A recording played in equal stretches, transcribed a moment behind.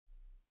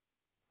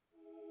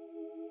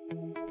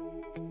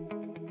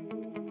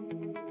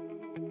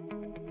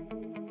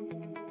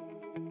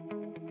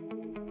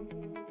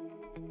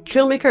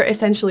Trailmaker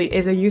essentially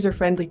is a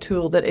user-friendly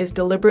tool that is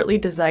deliberately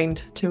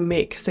designed to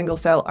make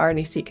single-cell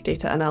RNA-seq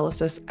data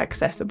analysis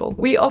accessible.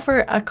 We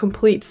offer a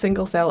complete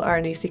single-cell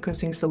RNA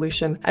sequencing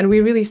solution, and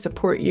we really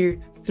support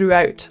you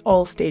throughout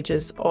all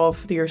stages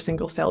of your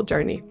single-cell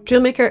journey.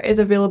 Trailmaker is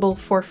available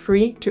for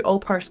free to all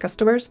Parse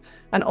customers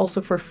and also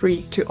for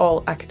free to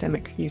all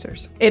academic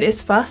users. It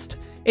is fast.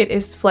 It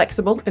is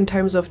flexible in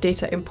terms of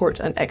data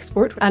import and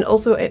export, and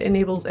also it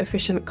enables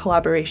efficient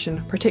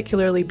collaboration,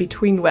 particularly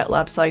between wet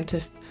lab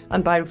scientists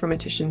and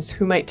bioinformaticians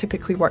who might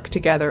typically work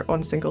together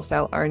on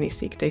single-cell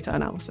RNA-seq data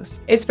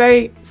analysis. It's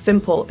very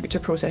simple to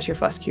process your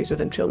FASTQs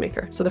within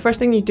Trailmaker. So the first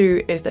thing you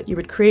do is that you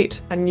would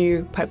create a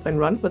new pipeline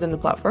run within the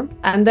platform,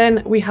 and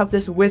then we have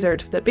this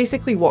wizard that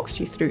basically walks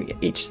you through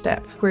each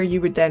step, where you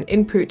would then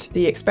input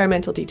the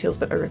experimental details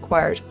that are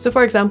required. So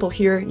for example,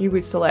 here you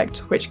would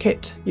select which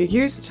kit you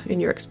used in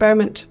your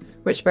experiment,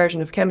 which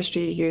version of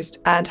chemistry you used,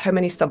 and how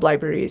many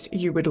sublibraries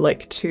you would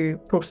like to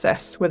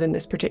process within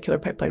this particular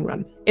pipeline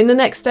run. In the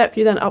next step,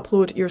 you then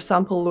upload your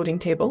sample loading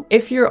table.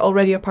 If you're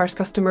already a Parse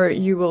customer,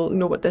 you will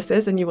know what this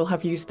is, and you will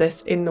have used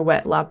this in the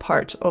wet lab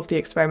part of the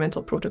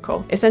experimental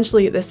protocol.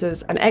 Essentially, this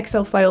is an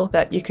Excel file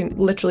that you can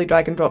literally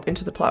drag and drop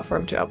into the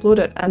platform to upload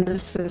it, and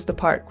this is the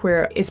part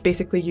where it's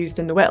basically used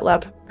in the wet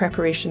lab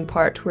preparation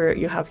part, where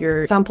you have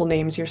your sample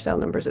names, your cell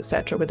numbers,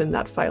 etc. within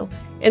that file.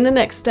 In the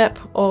next step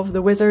of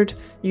the wizard,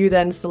 you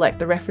then select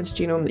the reference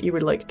genome that you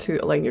would like to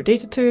align your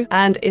data to,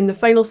 and in the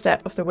final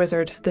step of the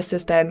wizard, this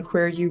is then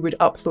where you would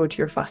upload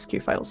your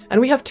FASTQ files. And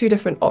we have two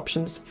different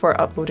options for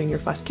uploading your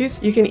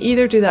FASTQs. You can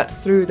either do that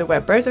through the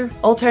web browser.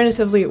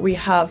 Alternatively, we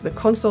have the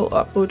console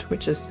upload,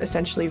 which is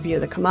essentially via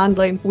the command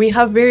line. We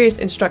have various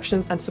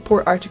instructions and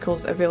support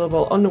articles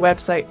available on the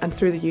website and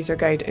through the user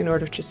guide in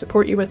order to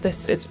support you with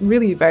this. It's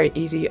really very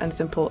easy and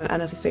simple,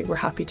 and as I say, we're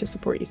happy to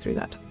support you through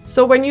that.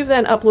 So when you've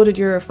then uploaded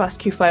your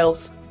FASTQ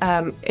files,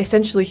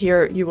 essentially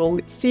here you will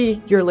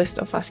see your list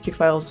of FASTQ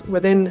files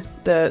within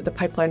the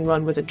pipeline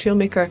run within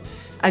Trailmaker,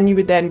 and you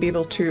would then be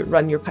able to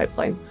run your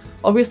pipeline.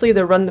 Obviously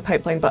the run the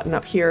pipeline button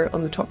up here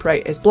on the top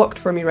right is blocked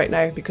for me right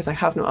now because I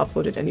have not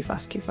uploaded any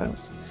FASTQ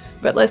files.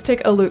 But let's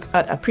take a look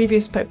at a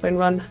previous pipeline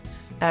run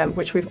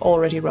which we've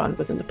already run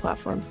within the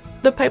platform.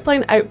 The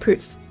pipeline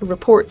outputs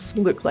reports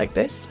look like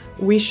this.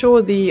 We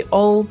show the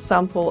all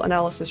sample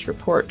analysis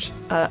report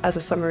as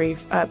a summary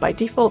by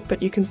default,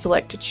 but you can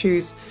select to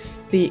choose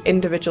the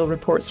individual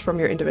reports from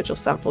your individual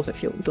samples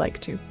if you would like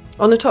to.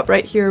 On the top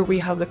right here, we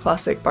have the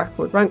classic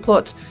barcode rank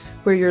plot,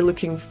 where you're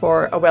looking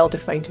for a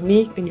well-defined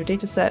knee in your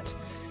dataset.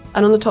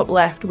 And on the top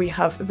left, we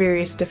have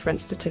various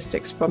different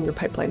statistics from your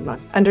pipeline run.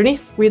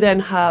 Underneath, we then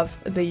have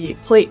the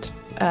plate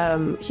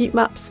heat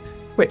maps,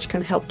 which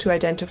can help to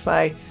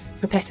identify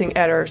pipetting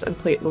errors and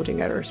plate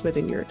loading errors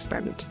within your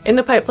experiment. In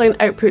the pipeline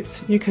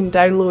outputs, you can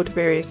download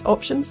various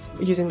options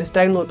using this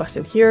download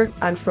button here,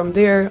 and from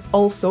there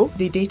also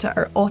the data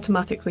are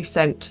automatically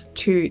sent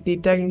to the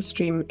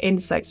downstream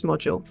insights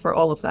module for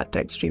all of that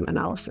downstream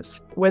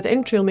analysis.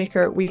 Within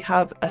Trailmaker, we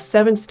have a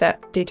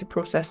 7-step data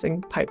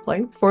processing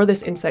pipeline for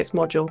this insights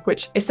module,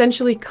 which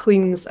essentially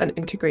cleans and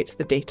integrates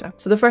the data.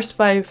 So the first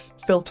 5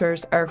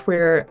 filters are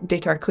where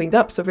data are cleaned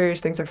up, so various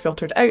things are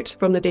filtered out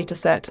from the data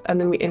set, and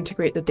then we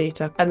integrate the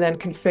data and then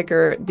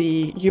configure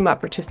the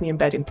UMAP Rotizny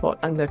embedding plot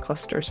and the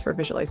clusters for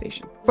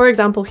visualization. For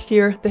example,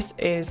 here, this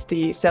is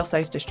the cell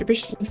size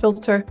distribution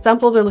filter.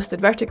 Samples are listed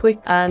vertically,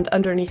 and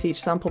underneath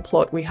each sample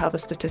plot, we have a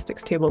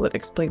statistics table that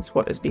explains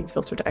what is being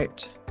filtered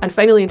out. And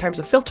finally, in terms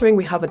of filtering,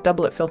 we have a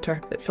doublet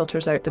filter that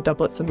filters out the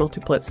doublets and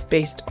multiplets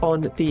based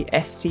on the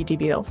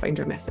scDBL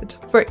finder method.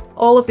 For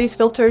all of these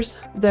filters,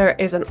 there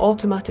is an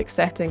automatic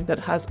setting that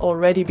has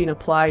already been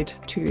applied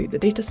to the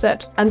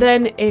dataset. And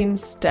then in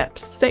step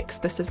 6,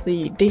 this is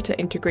the data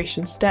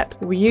integration step.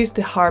 We use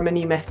the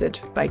Harmony method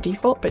by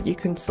default, but you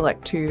can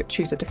select to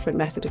choose a different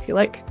method if you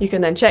like. You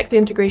can then check the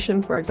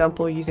integration, for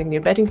example, using the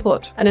embedding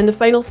plot. And in the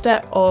final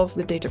step of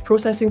the data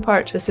processing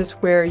part, this is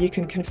where you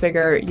can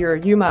configure your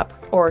UMAP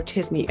or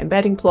Rotizny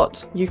embedding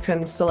plot. You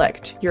can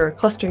select your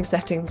clustering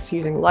settings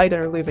using line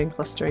or looping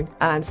clustering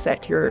and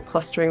set your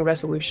clustering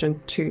resolution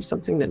to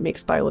something that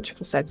makes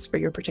biological sense for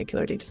your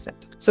particular dataset.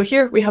 So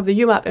here we have the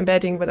UMAP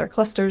embedding with our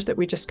clusters that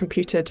we just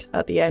computed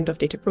at the end of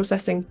data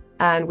processing,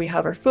 and we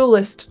have our full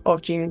list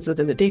of genes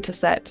within the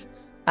dataset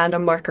and a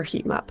marker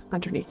heat map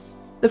underneath.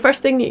 The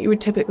first thing that you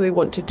would typically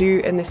want to do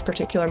in this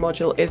particular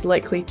module is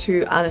likely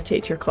to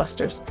annotate your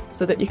clusters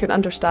so that you can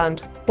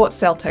understand what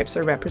cell types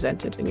are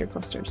represented in your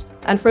clusters.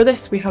 And for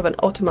this, we have an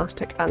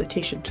automatic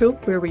annotation tool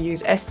where we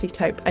use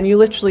sctype, and you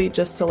literally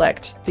just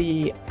select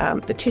the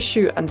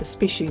tissue and the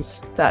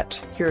species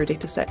that your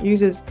dataset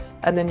uses,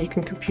 and then you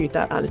can compute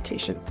that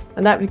annotation.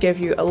 And that would give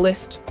you a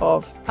list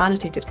of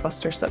annotated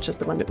clusters such as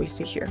the one that we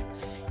see here.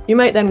 You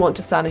might then want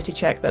to sanity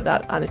check that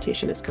that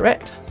annotation is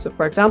correct. So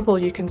for example,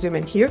 you can zoom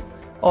in here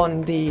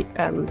on the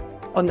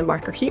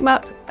marker heat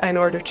map in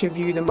order to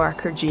view the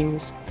marker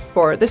genes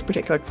for this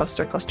particular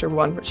cluster, cluster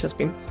 1, which has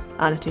been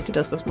annotated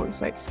as those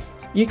monocytes.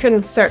 You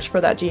can search for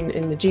that gene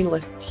in the gene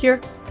list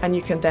here, and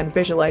you can then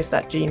visualize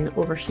that gene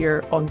over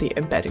here on the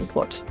embedding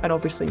plot. And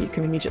obviously you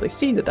can immediately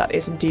see that that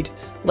is indeed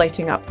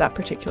lighting up that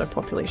particular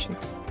population.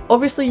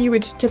 Obviously, you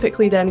would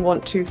typically then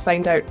want to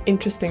find out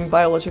interesting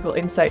biological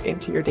insight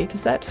into your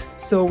dataset.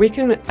 So we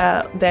can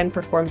then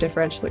perform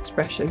differential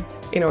expression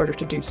in order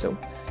to do so.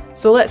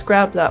 So let's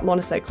grab that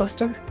monocyte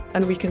cluster,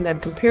 and we can then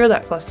compare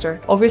that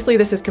cluster. Obviously,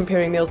 this is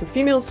comparing males and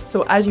females,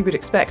 so as you would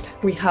expect,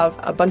 we have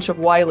a bunch of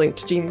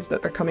Y-linked genes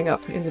that are coming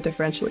up in the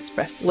differential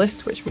expressed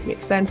list, which would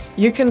make sense.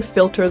 You can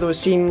filter those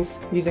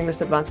genes using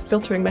this advanced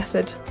filtering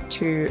method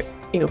to,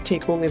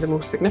 take only the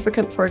most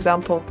significant, for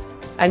example,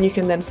 and you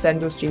can then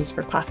send those genes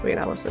for pathway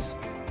analysis.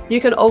 You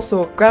can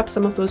also grab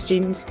some of those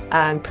genes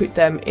and put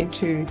them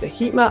into the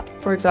heat map,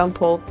 for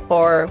example,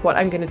 or what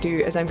I'm going to do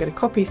is I'm going to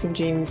copy some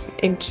genes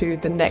into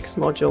the next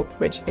module,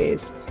 which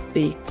is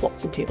the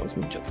plots and tables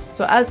module.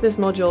 So as this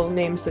module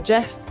name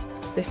suggests,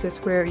 this is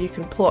where you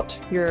can plot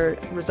your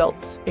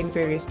results in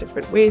various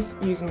different ways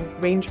using a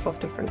range of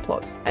different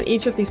plots. And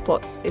each of these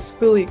plots is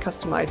fully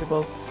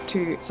customizable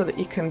so that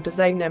you can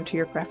design them to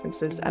your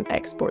preferences and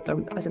export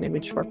them as an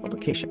image for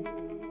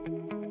publication.